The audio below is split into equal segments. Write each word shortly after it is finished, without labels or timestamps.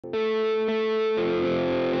Hey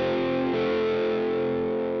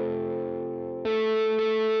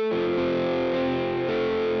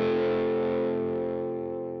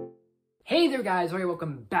there guys, alright,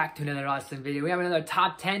 welcome back to another awesome video. We have another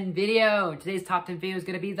top 10 video. Today's top 10 video is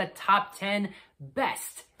going to be the top 10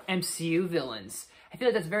 best MCU villains. I feel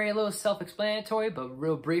like that's very a little self-explanatory, but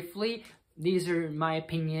real briefly, these are, in my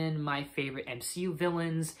opinion, my favorite MCU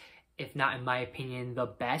villains. If not, in my opinion, the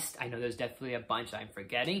best. I know there's definitely a bunch I'm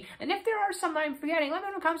forgetting. And if there are some I'm forgetting, let me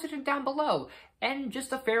know in the comment section down below. And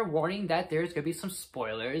just a fair warning that there's going to be some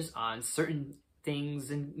spoilers on certain things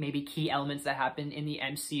and maybe key elements that happen in the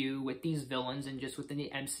MCU with these villains and just within the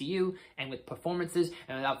MCU and with performances.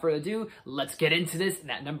 And without further ado, let's get into this. And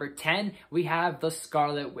at number 10, we have the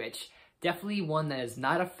Scarlet Witch. Definitely one that is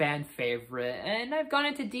not a fan favorite, and I've gone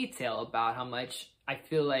into detail about how much I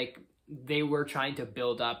feel like they were trying to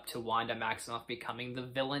build up to Wanda Maximoff becoming the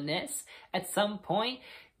villainess at some point,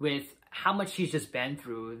 with how much she's just been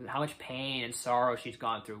through, how much pain and sorrow she's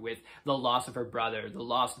gone through with the loss of her brother, the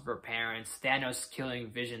loss of her parents, Thanos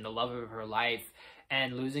killing Vision, the love of her life,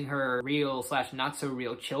 and losing her real / not so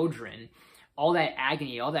real children. All that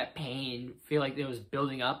agony, all that pain, feel like it was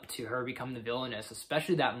building up to her becoming the villainess,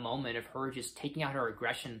 especially that moment of her just taking out her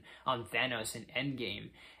aggression on Thanos in Endgame.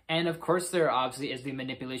 And of course there obviously is the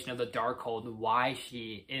manipulation of the Darkhold, why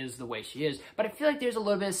she is the way she is, but I feel like there's a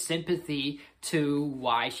little bit of sympathy to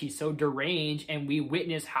why she's so deranged, and we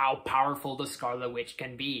witness how powerful the Scarlet Witch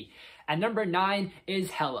can be. At number 9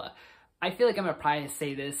 is Hela. I feel like I'm going to probably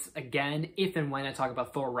say this again if and when I talk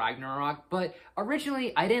about Thor Ragnarok, but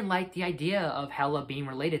originally I didn't like the idea of Hela being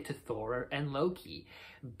related to Thor and Loki.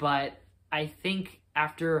 But I think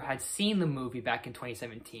after I had seen the movie back in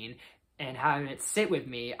 2017 and having it sit with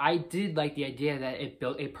me, I did like the idea that it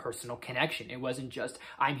built a personal connection. It wasn't just,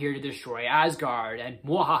 I'm here to destroy Asgard and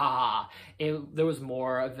mwahaha. There was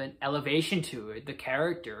more of an elevation to it, the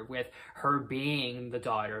character, with her being the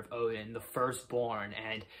daughter of Odin, the firstborn,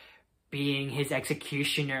 and being his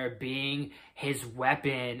executioner, being his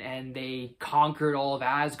weapon, and they conquered all of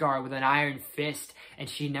Asgard with an iron fist, and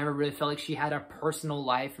she never really felt like she had a personal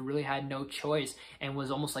life, really had no choice, and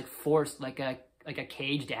was almost like forced like a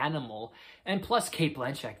caged animal. And plus Cate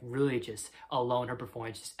Blanchett really just alone, her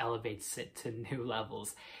performance just elevates it to new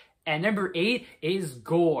levels. And number 8 is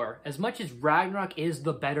Gore. As much as Ragnarok is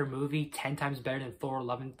the better movie, 10 times better than Thor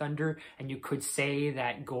Love and Thunder, and you could say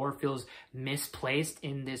that Gore feels misplaced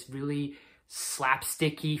in this really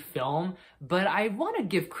slapsticky film, but I want to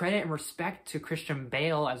give credit and respect to Christian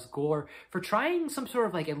Bale as Gore for trying some sort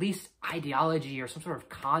of like at least ideology or some sort of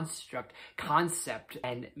concept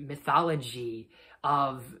and mythology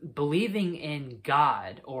of believing in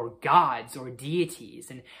God or gods or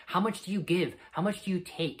deities, and how much do you give, how much do you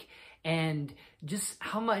take, and just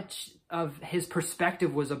how much of his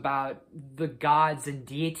perspective was about the gods and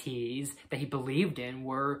deities that he believed in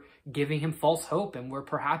were giving him false hope and were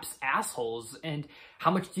perhaps assholes. And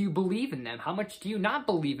how much do you believe in them? How much do you not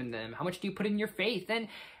believe in them? How much do you put in your faith? And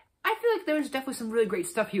I feel like there's definitely some really great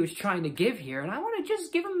stuff he was trying to give here, and I want to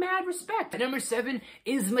just give him mad respect. Number 7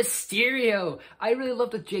 is Mysterio. I really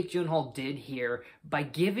love what Jake Gyllenhaal did here by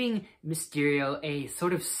giving Mysterio a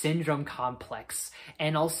sort of syndrome complex,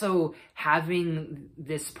 and also having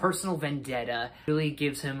this personal vendetta really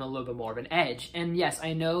gives him a little bit more of an edge. And yes,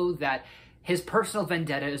 I know that his personal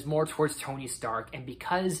vendetta is more towards Tony Stark, and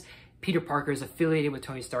because Peter Parker is affiliated with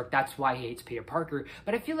Tony Stark, that's why he hates Peter Parker.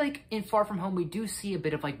 But I feel like in Far From Home, we do see a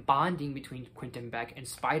bit of like bonding between Quentin Beck and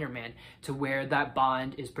Spider-Man, to where that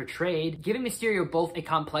bond is portrayed, giving Mysterio both a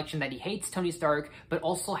complexion that he hates Tony Stark, but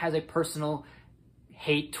also has a personal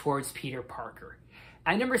hate towards Peter Parker.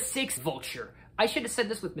 At number 6, Vulture. I should have said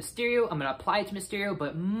this with Mysterio, I'm going to apply it to Mysterio,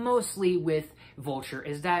 but mostly with Vulture,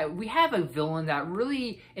 is that we have a villain that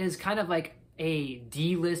really is kind of like a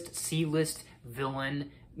D-list, C-list villain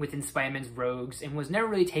within Spider-Man's rogues, and was never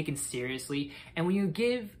really taken seriously. And when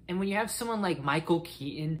you have someone like Michael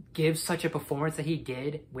Keaton give such a performance that he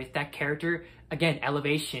did with that character, again,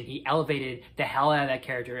 elevation. He elevated the hell out of that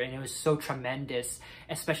character, and it was so tremendous,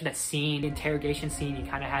 especially that scene, interrogation scene he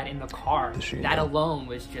kind of had in the car. That alone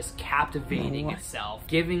was just captivating itself.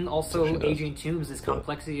 Giving also Adrian Toomes this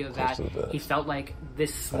complexity of that he felt like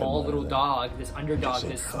this small little dog, this underdog,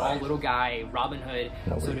 this small little guy, Robin Hood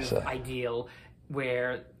sort of ideal,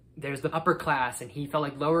 where there's the upper class and he felt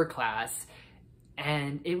like lower class.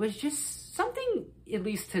 And it was just something, at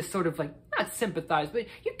least to sort of like, not sympathize, but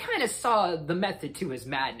you kind of saw the method to his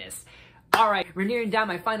madness. All right, we're nearing down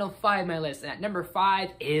my final 5 on my list. And at number 5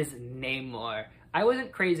 is Namor. I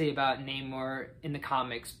wasn't crazy about Namor in the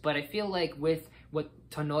comics, but I feel like with what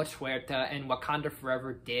Tenoch Huerta and Wakanda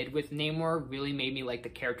Forever did with Namor really made me like the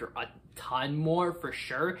character a ton more, for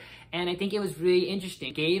sure. And I think it was really interesting.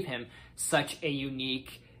 It gave him such a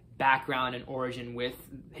unique background and origin with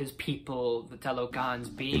his people, the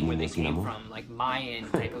Telokans, being where they came from, like Mayan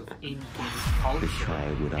type of Incan culture,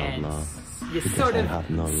 and you sort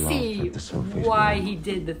of see why he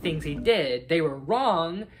did the things he did. They were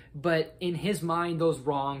wrong, but in his mind, those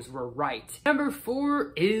wrongs were right. Number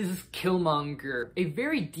 4 is Killmonger, a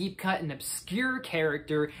very deep cut and obscure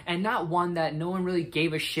character, and not one that no one really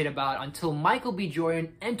gave a shit about until Michael B.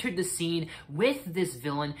 Jordan entered the scene with this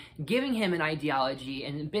villain, giving him an ideology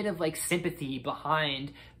and a bit of like sympathy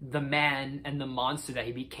behind the man and the monster that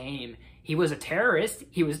he became. He was a terrorist,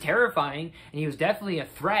 he was terrifying, and he was definitely a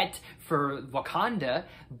threat for Wakanda,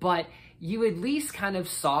 but you at least kind of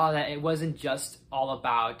saw that it wasn't just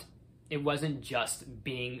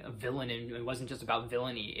being a villain, and it wasn't just about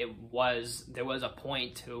villainy. There was a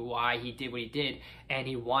point to why he did what he did, and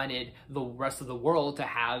he wanted the rest of the world to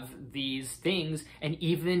have these things, and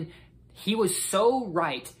even he was so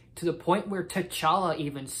right to the point where T'Challa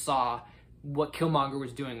even saw what Killmonger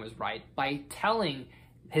was doing was right by telling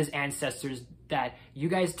his ancestors that you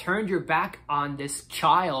guys turned your back on this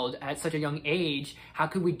child at such a young age. How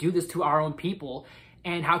could we do this to our own people?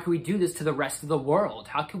 And how can we do this to the rest of the world?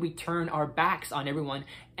 How can we turn our backs on everyone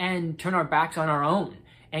and turn our backs on our own?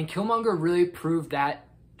 And Killmonger really proved that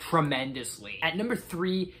tremendously. At number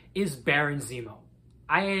 3 is Baron Zemo.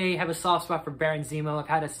 I have a soft spot for Baron Zemo. I've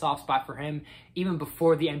had a soft spot for him even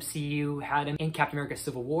before the MCU had him in Captain America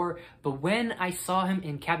Civil War. But when I saw him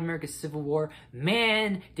in Captain America Civil War,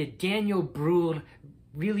 man, did Daniel Brühl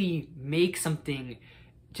really make something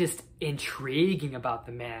just intriguing about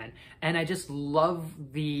the man. And I just love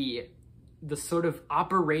the sort of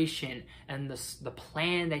operation and the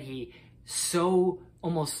plan that he so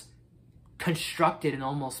almost constructed and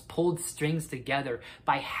almost pulled strings together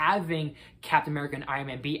by having Captain America and Iron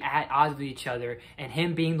Man be at odds with each other, and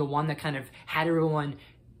him being the one that kind of had everyone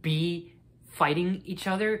be fighting each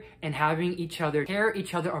other and having each other tear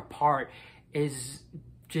each other apart is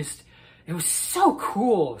just, it was so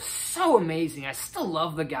cool, so amazing. I still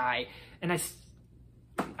love the guy, and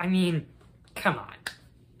I mean, come on.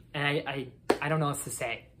 And I don't know what to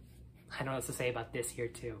say. I don't know what to say about this here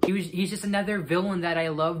too. He's just another villain that I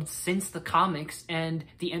loved since the comics, and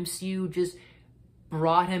the MCU just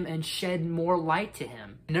brought him and shed more light to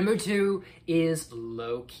him. Number 2 is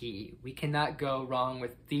Loki. We cannot go wrong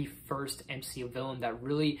with the first MCU villain that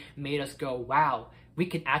really made us go, wow, we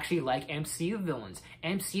can actually like MCU villains.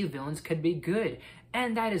 MCU villains could be good.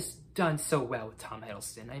 And that is done so well with Tom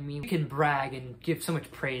Hiddleston. I mean, we can brag and give so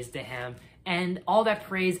much praise to him. And all that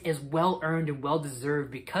praise is well-earned and well-deserved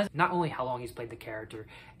because not only how long he's played the character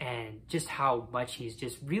and just how much he's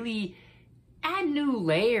just really add new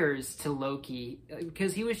layers to Loki,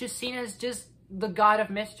 because he was just seen as just the god of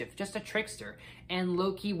mischief, just a trickster. And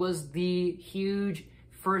Loki was the huge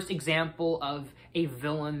first example of a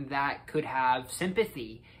villain that could have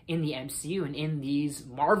sympathy in the MCU and in these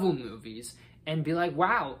Marvel movies and be like,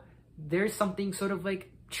 wow, there's something sort of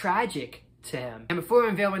like tragic to him. And before I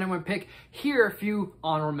unveil my number 1 pick, here are a few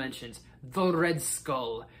honorable mentions. The Red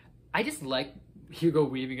Skull. I just like Hugo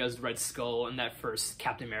Weaving as Red Skull in that first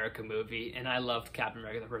Captain America movie, and I loved Captain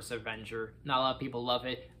America, the First Avenger. Not a lot of people love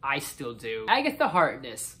it. I still do. Agatha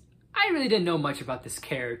Harkness. I really didn't know much about this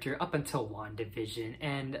character up until WandaVision,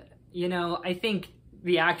 and, you know, I think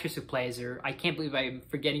the actress who plays her, I can't believe I'm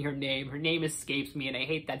forgetting her name. Her name escapes me, and I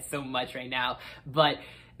hate that so much right now, but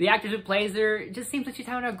the actress who plays her just seems like she's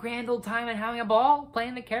having a grand old time and having a ball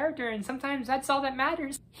playing the character, and sometimes that's all that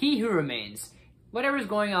matters. He Who Remains. Whatever's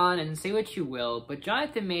going on, and say what you will, but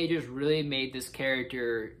Jonathan Majors really made this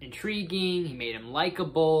character intriguing. He made him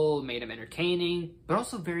likable, made him entertaining, but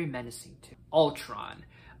also very menacing too. Ultron.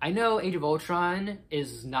 I know Age of Ultron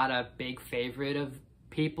is not a big favorite of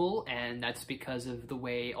people, and that's because of the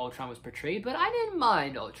way Ultron was portrayed, but I didn't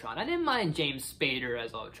mind Ultron. I didn't mind James Spader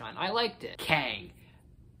as Ultron. I liked it. Kang.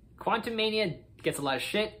 Quantumania gets a lot of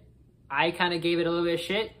shit. I kind of gave it a little bit of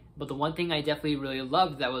shit, but the one thing I definitely really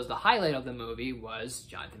loved that was the highlight of the movie was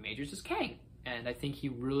Jonathan Majors as Kang. And I think he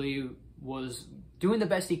really was doing the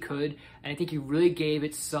best he could, and I think he really gave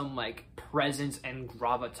it some like presence and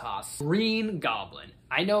gravitas. Green Goblin.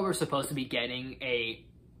 I know we're supposed to be getting a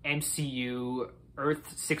MCU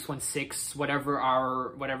Earth 616,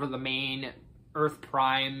 whatever the main Earth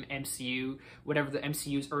Prime MCU, whatever the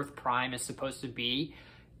MCU's Earth Prime is supposed to be,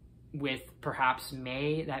 with perhaps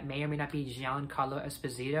that may or may not be Giancarlo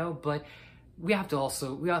Esposito, but we have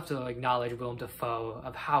to acknowledge Willem Dafoe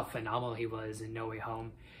of how phenomenal he was in No Way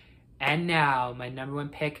Home. And now, my number one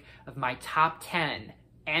pick of my top 10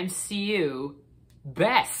 MCU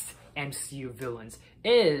best MCU villains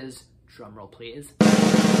is, drumroll please,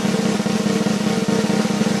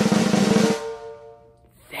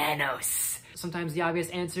 Thanos. Sometimes the obvious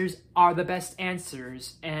answers are the best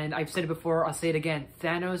answers, and I've said it before, I'll say it again.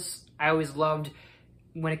 Thanos, I always loved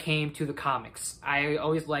when it came to the comics. I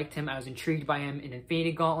always liked him, I was intrigued by him in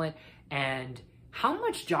Infinity Gauntlet, and how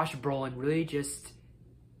much Josh Brolin really just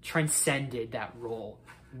transcended that role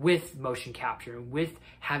with motion capture, with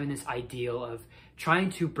having this ideal of trying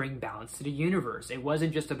to bring balance to the universe. It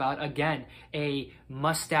wasn't just about, again, a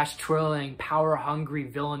mustache twirling, power hungry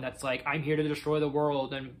villain that's like, I'm here to destroy the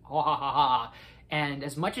world and ha ha ha ha. And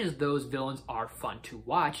as much as those villains are fun to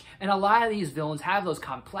watch, and a lot of these villains have those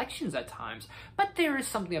complexions at times, but there is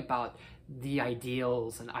something about the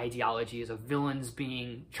ideals and ideologies of villains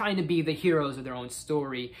trying to be the heroes of their own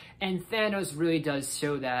story. And Thanos really does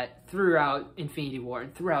show that throughout Infinity War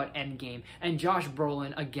and throughout Endgame. And Josh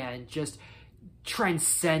Brolin, again, just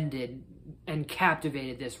transcended and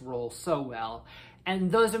captivated this role so well. And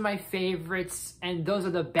those are my favorites, and those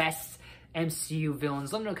are the best MCU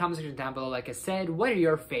villains. Let me know in the comment section down below, like I said, what are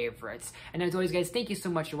your favorites? And as always, guys, thank you so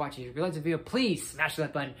much for watching. If you like the video, please smash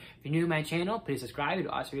that button. If you're new to my channel, please subscribe. I do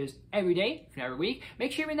awesome videos every day, if not every week.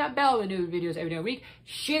 Make sure you ring that bell with new videos every day of the week.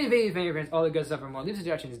 Share the video with your friends, all the good stuff and more. Leave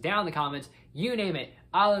suggestions down in the comments. You name it.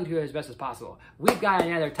 I'll link to it as best as possible. We've got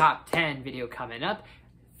another top 10 video coming up,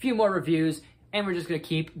 a few more reviews, and we're just going to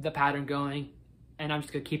keep the pattern going. And I'm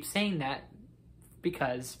just going to keep saying that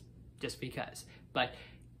just because. But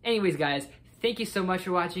anyways, guys, thank you so much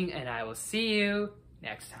for watching, and I will see you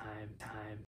next time.